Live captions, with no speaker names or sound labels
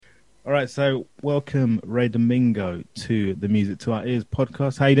All right, so welcome Ray Domingo to the Music to Our Ears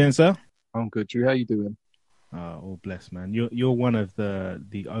podcast. How you doing, sir? I'm good. Drew, how you doing? All blessed, man. You're one of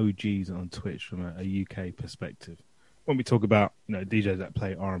the OGs on Twitch from a UK perspective. When we talk about DJs that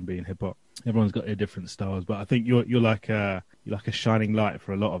play R&B and hip hop, everyone's got their different styles, but I think you're like a shining light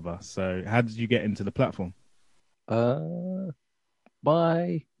for a lot of us. So how did you get into the platform? Uh,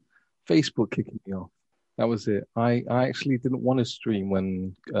 my Facebook kicking me off. That was it. I actually didn't want to stream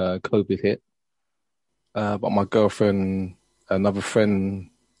when COVID hit, but my girlfriend, another friend,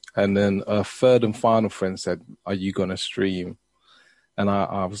 and then a third and final friend said, "Are you gonna stream?" And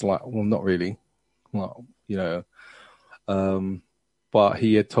I was like, "Well, not really." Well, but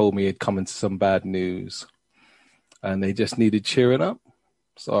he had told me he'd come into some bad news, and they just needed cheering up.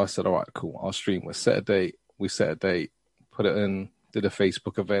 So I said, "All right, cool. I'll stream." We set a date. Put it in, did a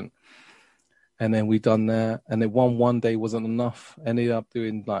Facebook event. And then we done that. And then one day wasn't enough. Ended up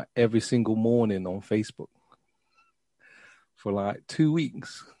doing like every single morning on Facebook for like 2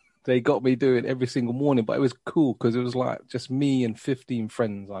 weeks. They got me doing every single morning, but it was cool because it was like just me and 15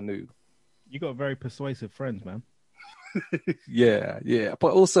 friends I knew. You got very persuasive friends, man. Yeah, yeah.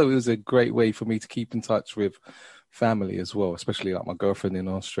 But also it was a great way for me to keep in touch with family as well, especially like my girlfriend in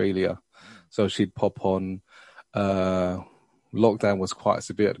Australia. So she'd pop on. Lockdown was quite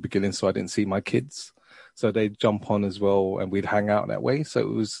severe at the beginning, so I didn't see my kids. So they'd jump on as well and we'd hang out that way. So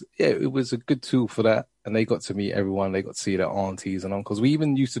it was a good tool for that. And they got to meet everyone. They got to see their aunties and uncles. We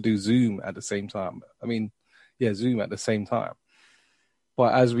even used to do Zoom at the same time. Zoom at the same time.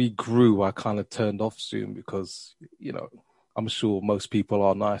 But as we grew, I kind of turned off Zoom because, I'm sure most people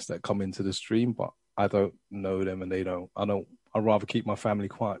are nice that come into the stream, but I don't know them and they don't. I'd rather keep my family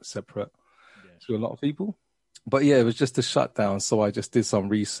quite separate to a lot of people. But yeah, it was just a shutdown. So I just did some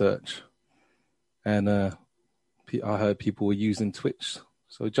research and I heard people were using Twitch.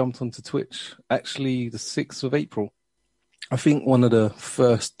 So I jumped onto Twitch, actually the 6th of April. I think one of the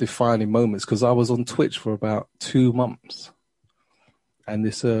first defining moments, because I was on Twitch for about 2 months. And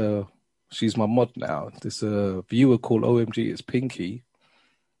this, she's my mod now, this viewer called OMG, it's Pinky.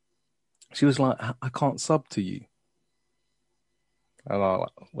 She was like, "I can't sub to you." And I'm like,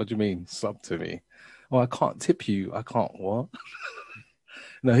 "What do you mean, sub to me?" "Oh, I can't tip you." "I can't what?"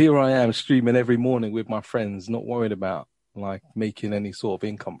 Now here I am streaming every morning with my friends, not worried about like making any sort of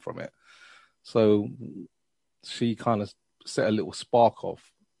income from it. So she kind of set a little spark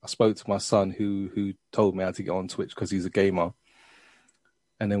off. I spoke to my son who told me how to get on Twitch because he's a gamer.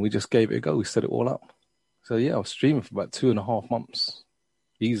 And then we just gave it a go. We set it all up. So yeah, I was streaming for about 2.5 months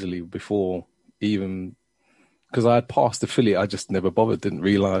easily before even, because I had passed affiliate. I just never bothered, didn't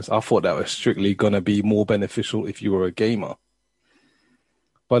realize. I thought that was strictly going to be more beneficial if you were a gamer.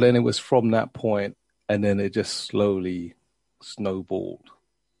 But then it was from that point, and then it just slowly snowballed.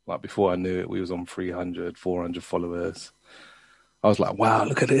 Like before I knew it, we was on 300, 400 followers. I was like, wow,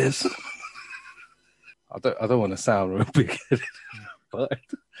 look at this. I don't want to sound real big, but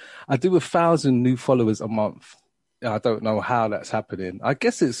I do 1,000 new followers a month. I don't know how that's happening. I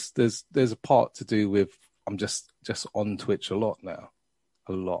guess there's a part to do with I'm just on Twitch a lot now,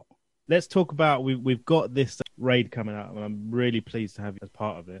 a lot. Let's talk about we've got this raid coming out, and I'm really pleased to have you as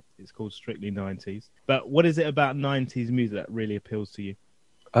part of it. It's called Strictly 90s. But what is it about 90s music that really appeals to you?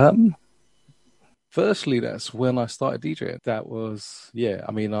 Firstly, that's when I started DJing. That was,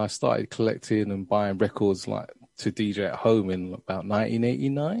 I started collecting and buying records like to DJ at home in about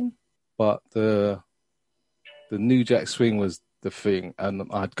 1989. But the New Jack Swing was the thing, and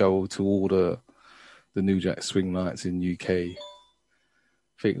I'd go to all the New Jack Swing nights in UK.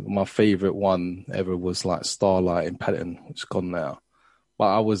 I think my favorite one ever was like Starlight in Paddington, which is gone now. But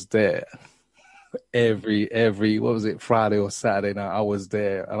I was there every what was it, Friday or Saturday night. I was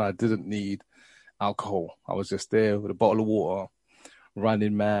there, and I didn't need alcohol. I was just there with a bottle of water,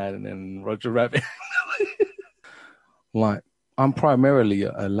 Running Man and Roger Rabbit. Like, I'm primarily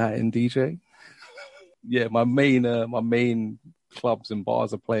a Latin DJ. Yeah, my main clubs and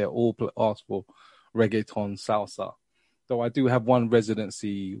bars I play at all ask for reggaeton, salsa. Though I do have one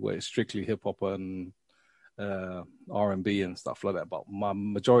residency where it's strictly hip hop and R&B and stuff like that. But my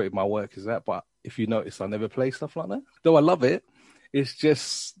majority of my work is that. But if you notice, I never play stuff like that. Though I love it, it's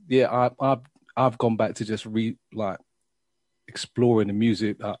just I've gone back to just exploring the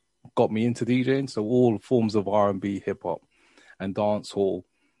music that got me into DJing. So all forms of R&B, hip hop, and dance hall,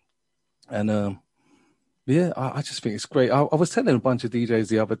 and I just think it's great. I was telling a bunch of DJs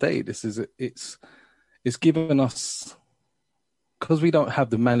the other day, it's given us, because we don't have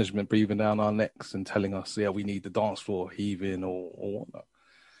the management breathing down our necks and telling us, we need the dance floor heaving or whatnot.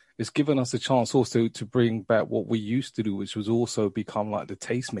 it's given us a chance also to bring back what we used to do, which was also become like the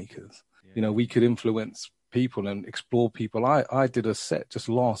tastemakers. Yeah. You know, we could influence people and explore people. I did a set just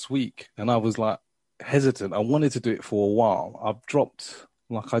last week and I was like hesitant. I wanted to do it for a while. I've dropped,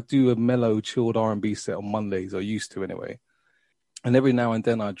 like I do a mellow, chilled R&B set on Mondays, I used to anyway. And every now and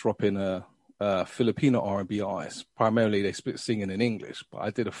then I drop in a Filipino R&B artist. Primarily they split singing in English, but I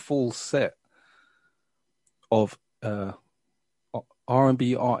did a full set of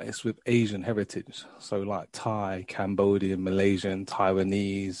R&B artists with Asian heritage. So like Thai, Cambodian, Malaysian,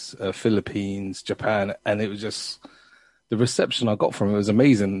 Taiwanese, Philippines, Japan. And it was just, the reception I got from it was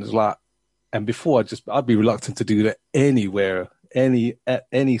amazing. It was like, and before I'd be reluctant to do that anywhere, at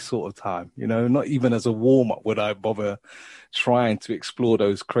any sort of time, you know, not even as a warm up would I bother trying to explore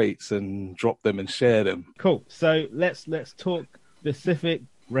those crates and drop them and share them. Cool. So let's talk specific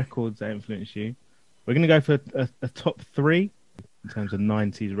records that influenced you. We're going to go for a top 3 in terms of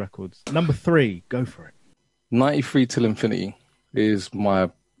 90s records. Number 3, go for it. 93 Till Infinity is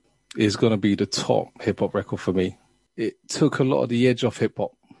going to be the top hip hop record for me. It took a lot of the edge off hip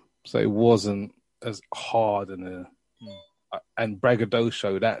hop, so it wasn't as hard and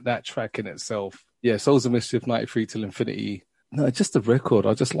braggadocio, that track in itself. Yeah, Souls of Mischief, 93 Till Infinity. No, just the record.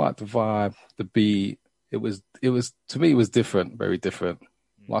 I just liked the vibe, the beat. It was to me, it was different, very different.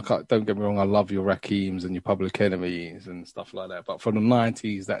 Like, don't get me wrong, I love your Rakims and your Public Enemies and stuff like that. But from the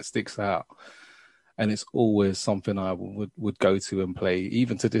 90s, that sticks out. And it's always something I would go to and play.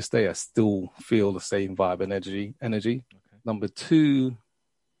 Even to this day, I still feel the same vibe and energy. Okay. Number 2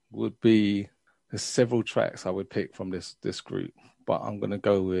 would be, there's several tracks I would pick from this group. But I'm going to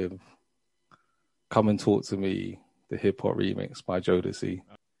go with Come and Talk to Me, the hip hop remix by Jodeci.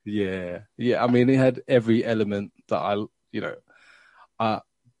 Yeah. I mean, it had every element that I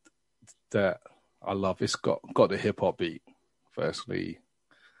love. It's got the hip hop beat, firstly,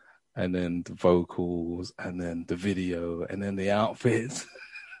 and then the vocals, and then the video, and then the outfits.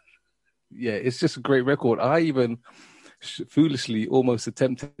 Yeah, it's just a great record. I even foolishly almost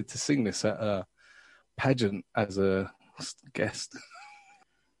attempted to sing this at a pageant as a guest.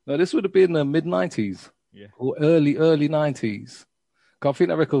 No, this would have been the mid-90s, or early 90s. I think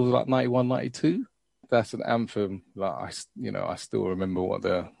that record was like 91, 92. That's an anthem. Like I still remember what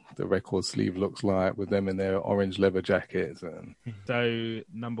the record sleeve looks like with them in their orange leather jackets. And so,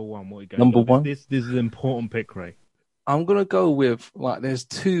 number 1, what are you going? Number 1. This is an important pick, Ray. I'm gonna go with, like, there's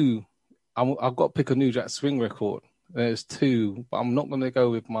 2. I've got to pick a New Jack Swing record. There's 2, but I'm not gonna go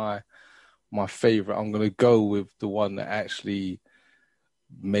with my favorite. I'm gonna go with the one that actually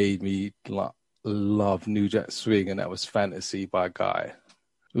made me like love New Jack Swing, and that was Fantasy by Guy.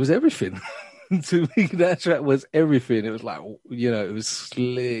 It was everything. To me, that track was everything. It was like, you know, it was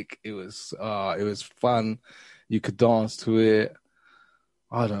slick. It was fun. You could dance to it.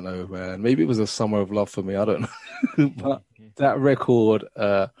 I don't know, man. Maybe it was a summer of love for me. I don't know. But that record,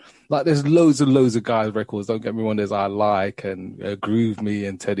 like, there's loads of guys' records. Don't get me wrong. There's I Like and Groove Me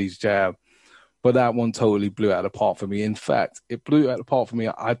and Teddy's Jam. But that one totally blew it out of the park for me. In fact, it blew it out of the park for me.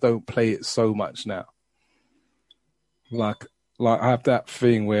 I don't play it so much now. Like I have that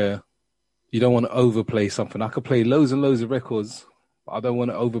thing where you don't want to overplay something. I could play loads and loads of records, but I don't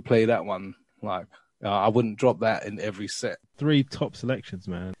want to overplay that one. Like, I wouldn't drop that in every set. 3 top selections,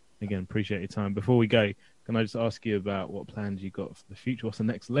 man. Again, appreciate your time. Before we go, can I just ask you about what plans you got for the future? What's the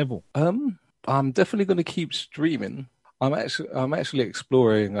next level? I'm definitely going to keep streaming. I'm actually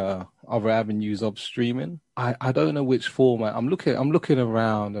exploring other avenues of streaming. I don't know which format. I'm looking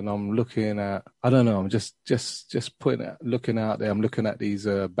around, and I'm looking at, I don't know. I'm just looking out there. I'm looking at these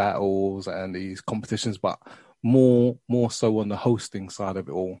battles and these competitions, but more so on the hosting side of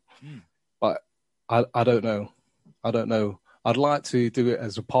it all. But I don't know. I'd like to do it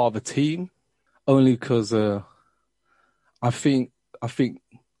as a part of a team, only because I think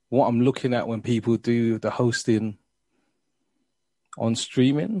what I'm looking at when people do the hosting on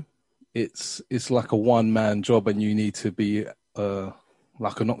streaming, it's like a one-man job, and you need to be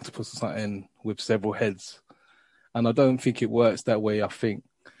like an octopus or something with several heads. And I don't think it works that way. I think,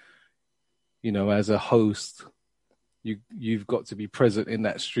 you know, as a host, you've got to be present in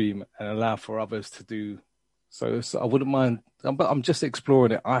that stream and allow for others to do so I wouldn't mind, but I'm just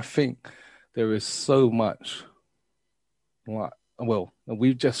exploring it. I think there is so much, like, well,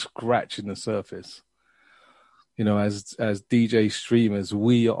 we've just scratching the surface. You know, as DJ streamers,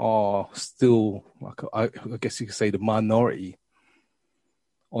 we are still, like, I guess you could say, the minority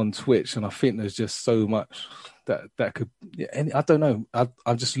on Twitch, and I think there's just so much that could. Yeah, and I don't know.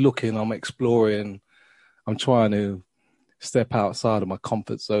 I'm just looking. I'm exploring. I'm trying to step outside of my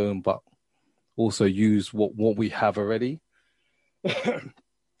comfort zone, but also use what we have already.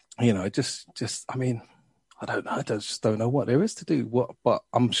 you know, I mean, I don't know. I just don't know what there is to do. But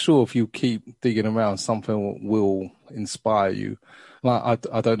I'm sure if you keep digging around, something will inspire you. Like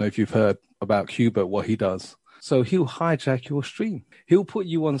I don't know if you've heard about Hubert, what he does. So he'll hijack your stream. He'll put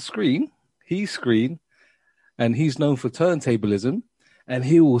you on screen, and he's known for turntablism, and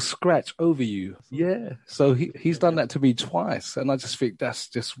he will scratch over you. Yeah. So he's done that to me twice, and I just think that's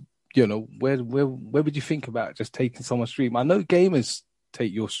just, you know, where would you think about just taking someone's stream? I know gamers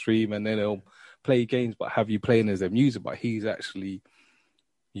take your stream and then they'll play games, but have you playing as their music? But he's actually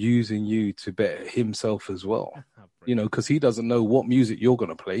using you to better himself as well, you know, because he doesn't know what music you're going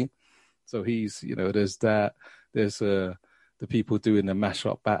to play. So he's, you know, there's that. There's the people doing the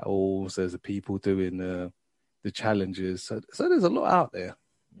mashup battles. There's the people doing the challenges. So there's a lot out there.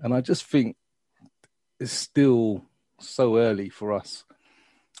 And I just think it's still so early for us.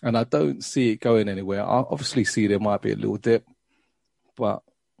 And I don't see it going anywhere. I obviously see there might be a little dip, but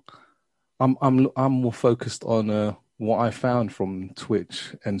I'm more focused on what I found from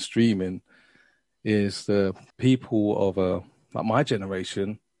Twitch and streaming is the people of like my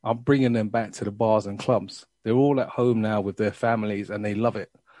generation. I'm bringing them back to the bars and clubs. They're all at home now with their families, and they love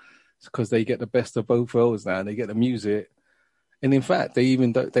it. It's because they get the best of both worlds now. And they get the music, and in fact, they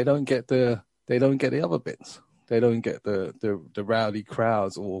don't get the other bits. They don't get the rowdy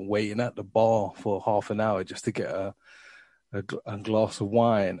crowds or waiting at the bar for half an hour just to get a glass of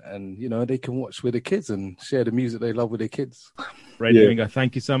wine, and you know they can watch with the kids and share the music they love with their kids. Radio Ringo,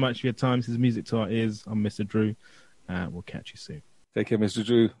 thank you so much for your time. This is Music to Our Ears. I'm Mr. Drew. We'll catch you soon. Take care, Mr.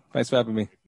 Drew. Thanks for having me.